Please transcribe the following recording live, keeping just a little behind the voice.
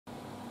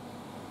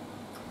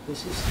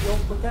This is the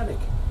old mechanic.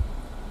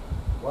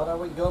 What are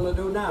we gonna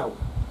do now?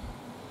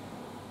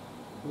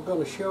 I'm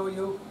gonna show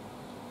you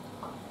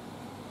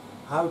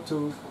how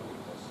to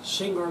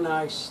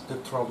synchronize the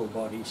throttle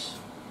bodies.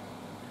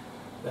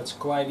 That's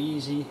quite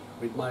easy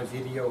with my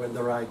video and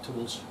the right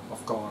tools,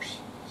 of course.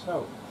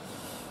 So,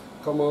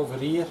 come over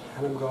here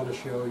and I'm gonna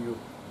show you.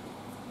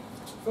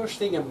 First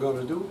thing I'm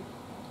gonna do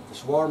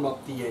is warm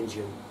up the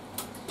engine.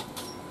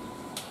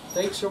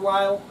 Takes a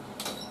while.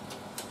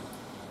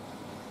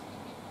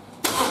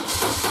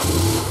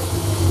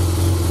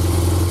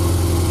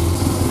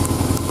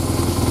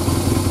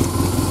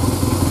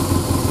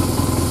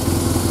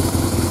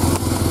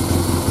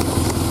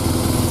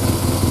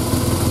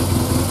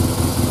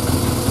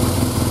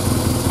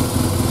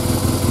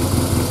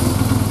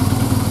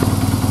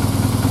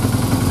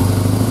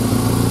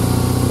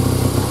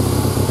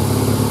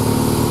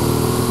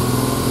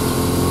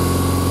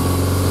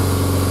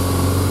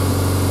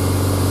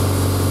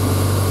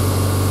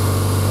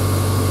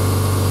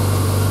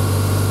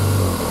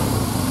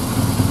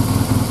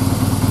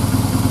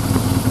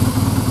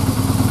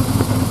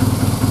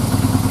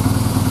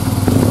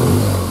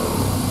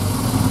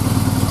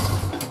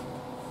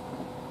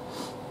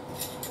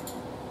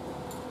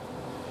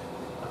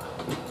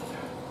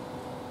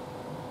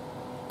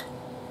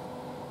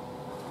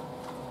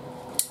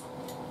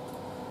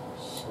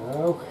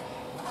 So,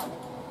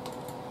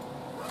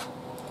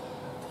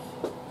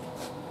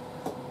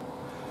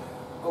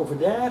 over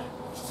there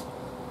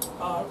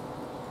are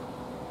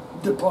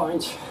the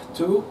points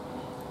too.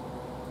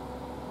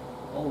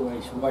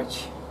 Always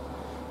watch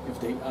if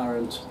they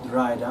aren't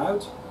dried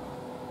out.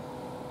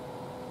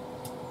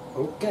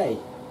 Okay,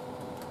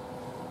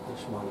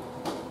 this one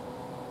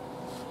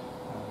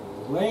out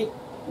of the way,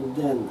 and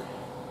then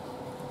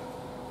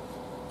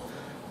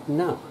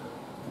now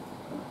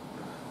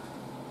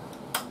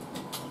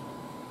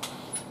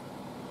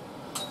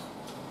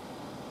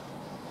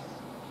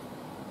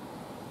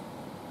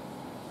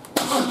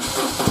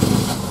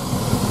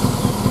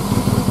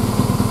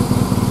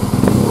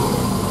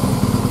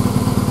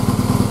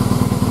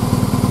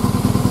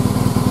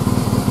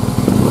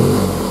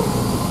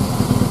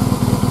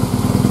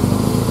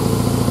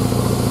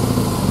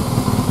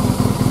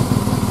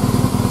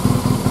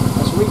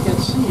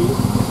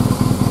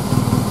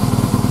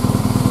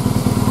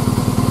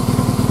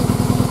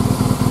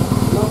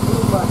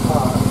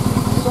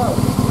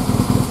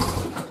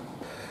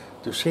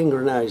to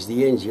synchronize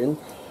the engine,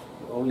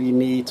 you only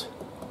need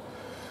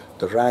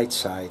the right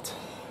side.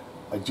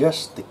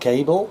 Adjust the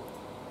cable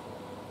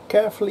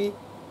carefully,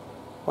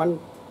 one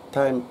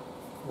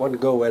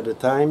go at a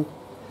time.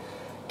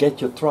 Get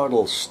your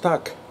throttle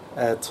stuck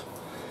at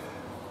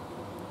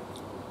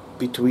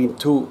between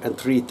 2,000 and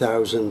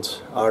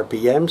 3,000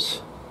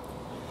 RPMs,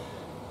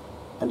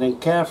 and then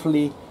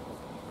carefully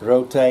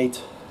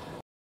rotate .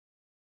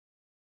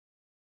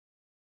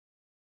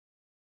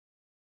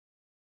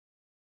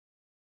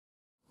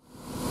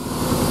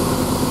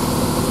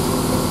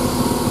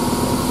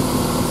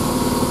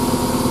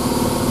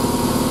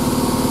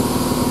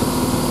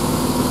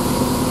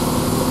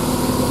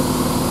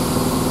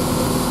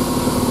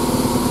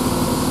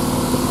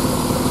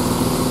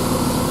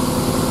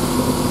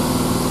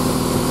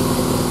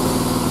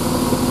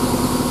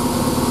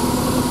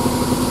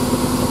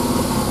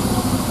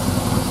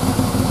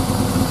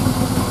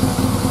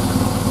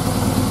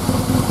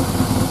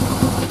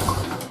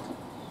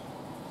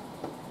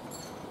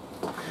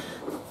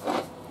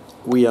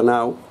 We are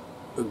now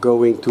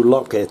going to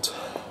lock it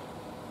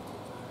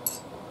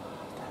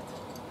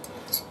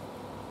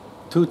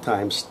 2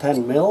 times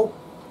 10 mil.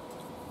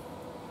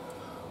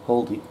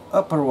 Hold the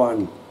upper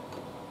one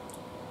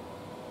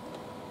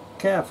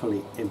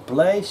carefully in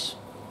place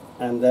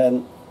and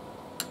then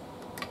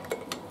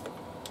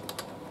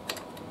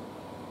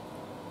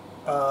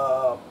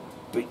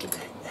pick it,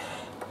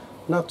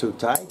 not too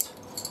tight.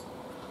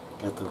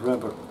 Get the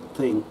rubber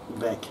thing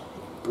back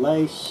in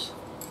place.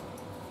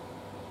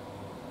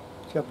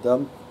 Job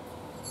done.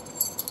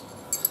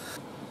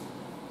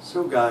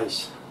 So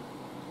guys,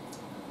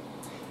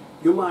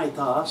 you might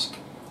ask,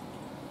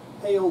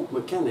 hey old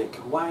mechanic,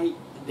 why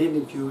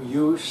didn't you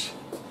use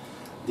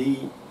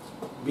the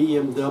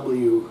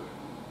BMW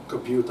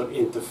computer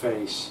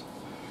interface,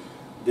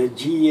 the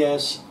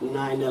GS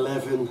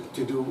 911,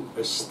 to do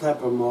a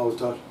stepper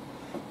motor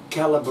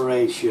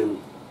calibration?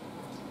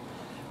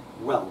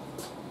 Well,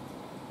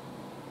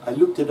 I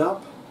looked it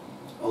up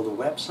on the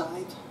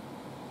website,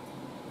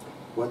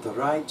 what the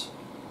right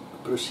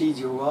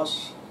procedure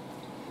was,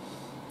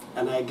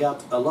 and I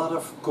got a lot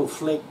of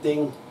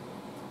conflicting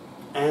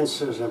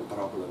answers and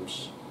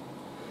problems.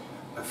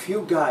 A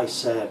few guys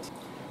said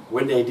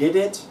when they did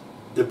it,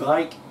 the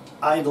bike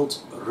idled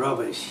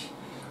rubbish,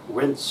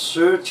 went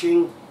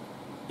searching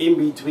in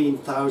between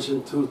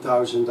 1,000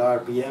 2,000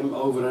 RPM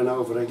over and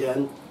over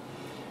again.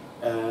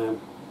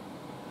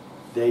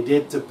 They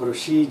did the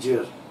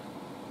procedure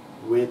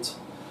with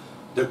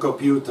the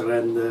computer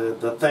and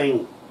the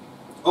thing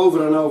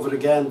over and over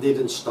again,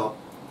 didn't stop.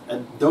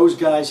 And those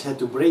guys had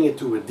to bring it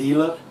to a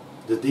dealer.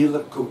 the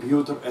dealer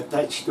computer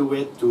attached to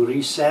it to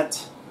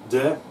reset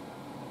the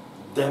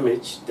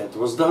damage that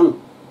was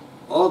done.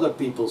 Other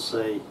people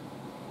say,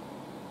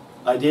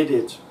 I did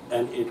it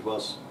and it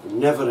was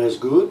never as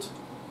good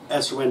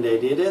as when they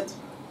did it.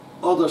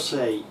 Others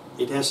say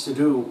it has to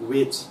do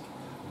with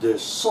the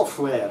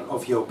software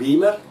of your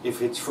beamer.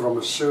 If it's from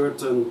a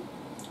certain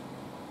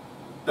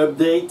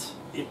update,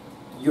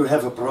 you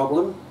have a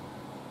problem.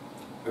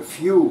 A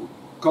few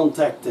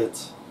contacted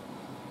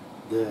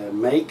the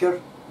maker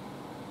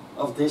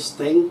of this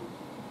thing,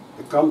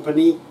 the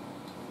company,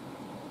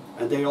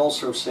 and they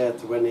also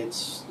said when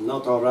it's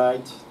not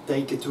alright,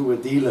 take it to a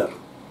dealer.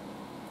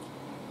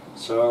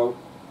 So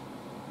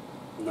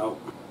no,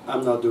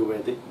 I'm not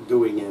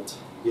doing it.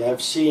 You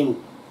have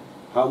seen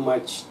how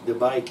much the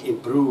bike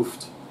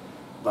improved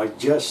by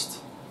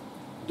just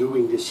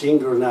doing the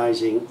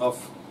synchronizing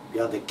of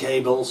the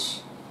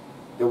cables.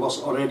 There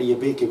was already a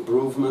big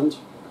improvement,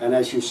 and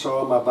as you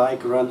saw, my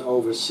bike ran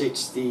over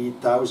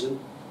 61,000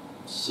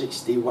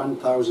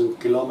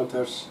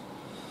 kilometers,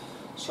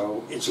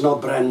 so it's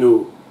not brand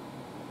new.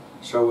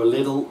 So a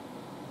little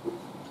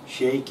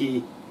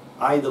shaky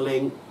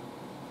idling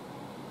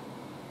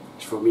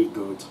is for me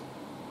good.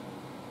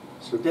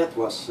 So that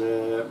was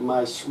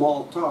my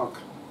small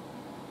talk.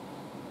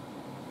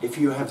 If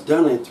you have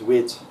done it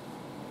with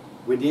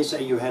this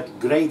and you had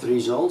great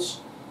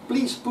results,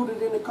 please put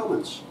it in the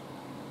comments.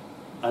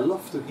 I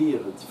love to hear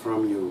it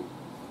from you.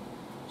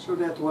 So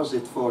that was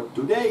it for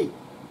today.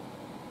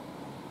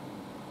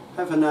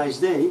 Have a nice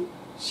day.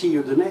 See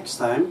you the next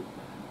time.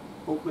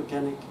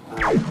 Mechanic.